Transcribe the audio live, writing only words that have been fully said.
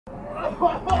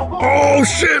Oh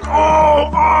shit!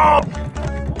 Oh!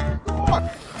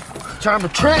 Time to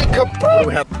train.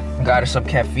 Got us some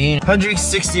caffeine.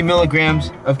 160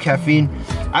 milligrams of caffeine.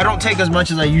 I don't take as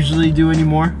much as I usually do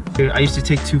anymore. I used to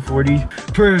take 240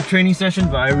 per training session,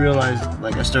 but I realized,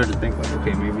 like, I started to think, like,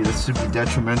 okay, maybe this should be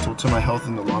detrimental to my health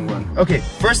in the long run. Okay,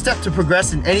 first step to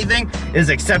progress in anything is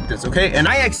acceptance, okay? And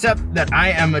I accept that I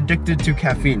am addicted to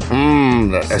caffeine.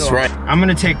 That's right. I'm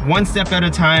gonna take one step at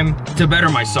a time to better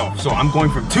myself. So I'm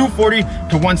going from 240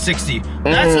 to 160.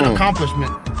 That's an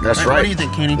accomplishment. That's right. What do you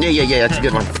think, Kenny? Yeah, that's a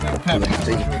good one.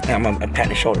 I'm patting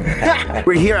his shoulder.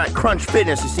 We're here at Crunch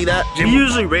Fitness, you see that? We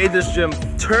usually raid this gym.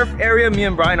 Turf area, me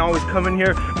and Brian always come in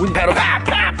here. We paddle,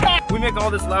 we make all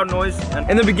this loud noise. And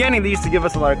in the beginning, they used to give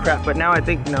us a lot of crap, but now I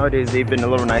think nowadays they've been a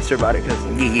little nicer about it because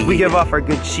we give off our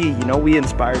good chi. You know, we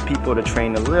inspire people to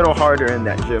train a little harder in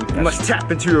that gym. You must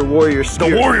tap into your warrior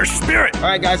spirit. The warrior spirit. All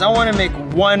right, guys, I want to make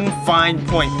one fine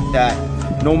point that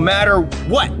no matter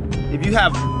what, if you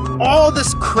have all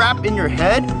this crap in your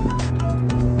head,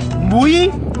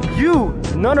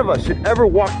 none of us should ever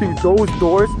walk through those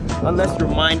doors unless your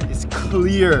mind is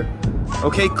clear.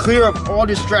 Okay, clear of all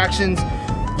distractions.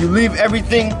 You leave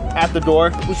everything at the door.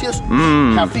 What's this?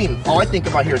 Caffeine. All I think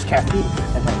about here is caffeine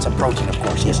and then some protein, of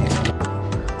course. Yes.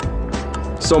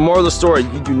 So moral of the story,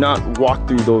 you do not walk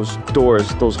through those doors,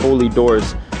 those holy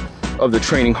doors of the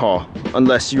training hall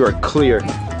unless you are clear.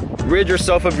 Rid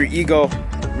yourself of your ego.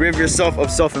 Rid yourself of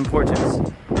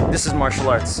self-importance. This is martial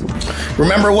arts.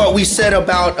 Remember what we said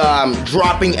about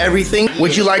dropping everything?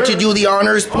 Would you like to do the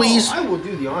honors, please? I will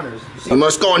do the honors. You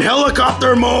must go in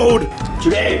helicopter mode.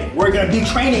 Today, we're gonna be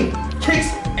training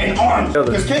kicks and arms.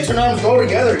 Because kicks and arms go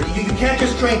together. You can't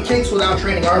just train kicks without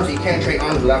training arms. You can't train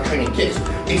arms without training kicks.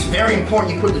 It's very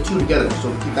important you put the two together,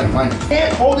 so keep that in mind. You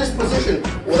can't hold this position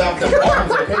without the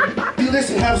arms, okay? Do this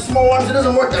and have small arms, it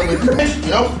doesn't work that way. You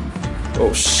know?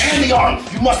 Oh shit. And the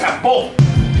arms, you must have both.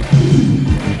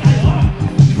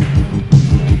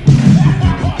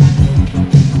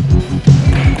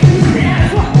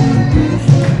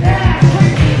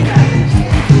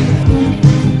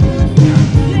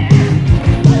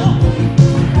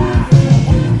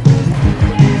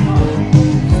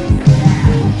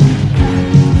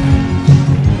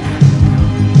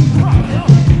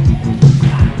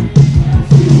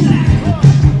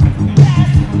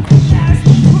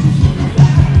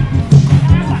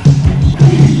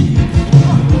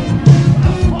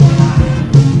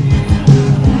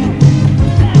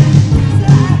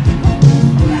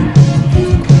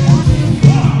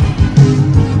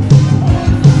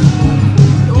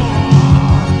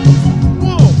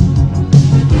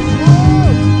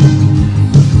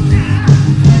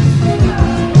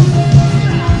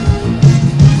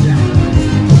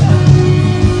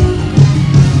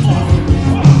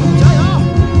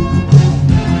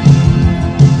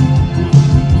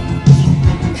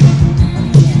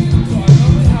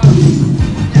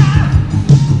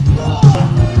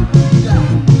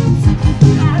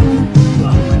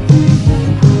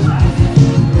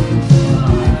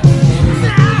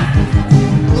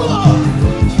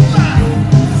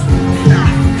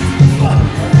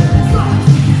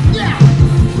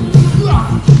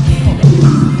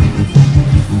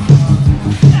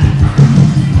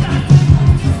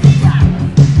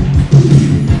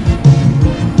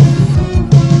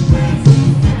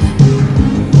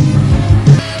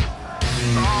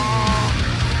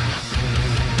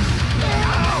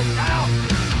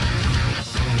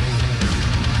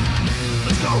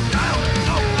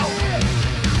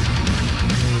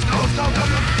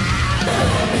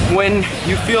 When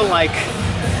you feel like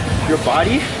your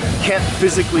body can't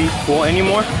physically pull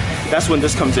anymore, that's when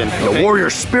this comes in. Okay? The warrior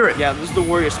spirit. Yeah, this is the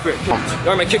warrior spirit.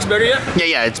 Are my kicks better yet?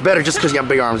 Yeah, it's better just because you have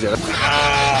big arms. Yeah.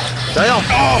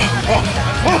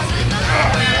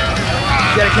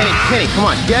 Get it, Kenny, come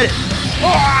on, get it.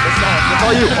 That's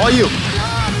all you.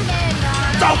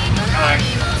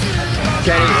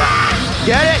 Kenny,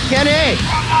 get it, Kenny.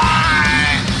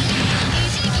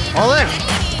 All in.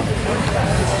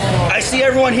 I see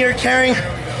everyone here carrying,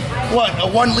 what, a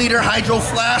 1 liter hydro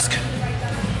flask?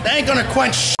 That ain't gonna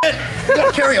quench shit. You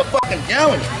gotta carry a fucking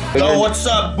gallon. So what's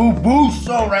up, boo-boo?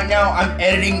 So right now I'm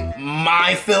editing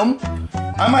my film.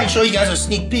 I might show you guys a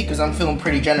sneak peek because I'm feeling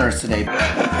pretty generous today.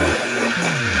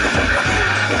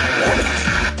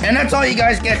 And that's all you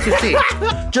guys get to see.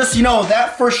 Just, you know,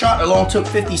 that first shot alone took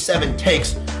 57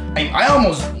 takes. I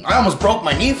almost broke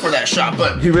my knee for that shot,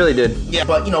 but... You really did. Yeah,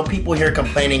 but you know, people here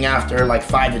complaining after like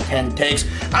 5 to 10 takes.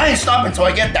 I ain't stopping until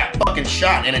I get that fucking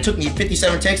shot, and it took me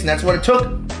 57 takes, and that's what it took.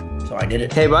 So I did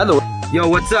it. Hey, by the way, yo,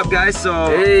 what's up, guys? So,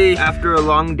 after a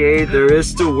long day, there is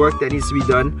still work that needs to be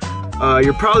done.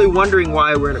 You're probably wondering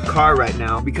why we're in a car right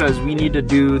now, because we need to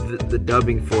do the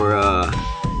dubbing for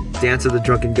Dance of the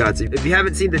Drunken Gods. If you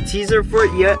haven't seen the teaser for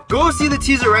it yet, go see the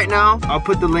teaser right now. I'll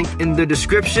put the link in the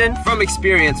description. From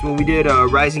experience, when we did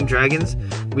Rising Dragons,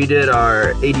 we did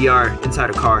our ADR inside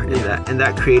a car, and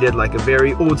that created like a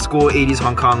very old school 80s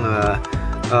Hong Kong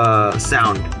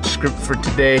sound. Script for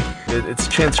today, it's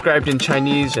transcribed in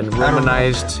Chinese and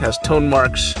romanized, has tone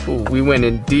marks. Ooh, we went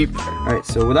in deep. All right,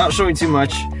 so without showing too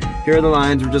much, here are the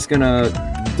lines. We're just gonna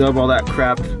dub all that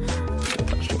crap.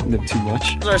 Not too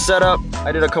much. This is our setup.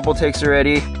 I did a couple takes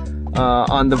already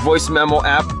on the voice memo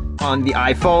app on the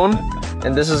iPhone,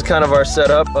 and this is kind of our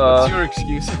setup. What's your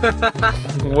excuse?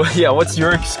 Well, yeah, what's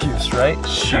your excuse, right?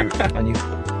 Shoot. On you.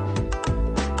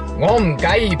 我唔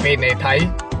介意俾你睇，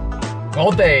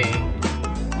我哋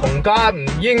洪家唔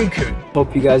應權。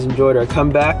 Hope you guys enjoyed our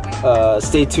comeback.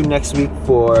 Stay tuned next week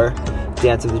for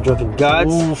Dance of the Drunken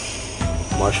Gods. Oof.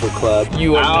 Marshall Club.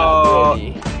 You are not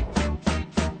ready.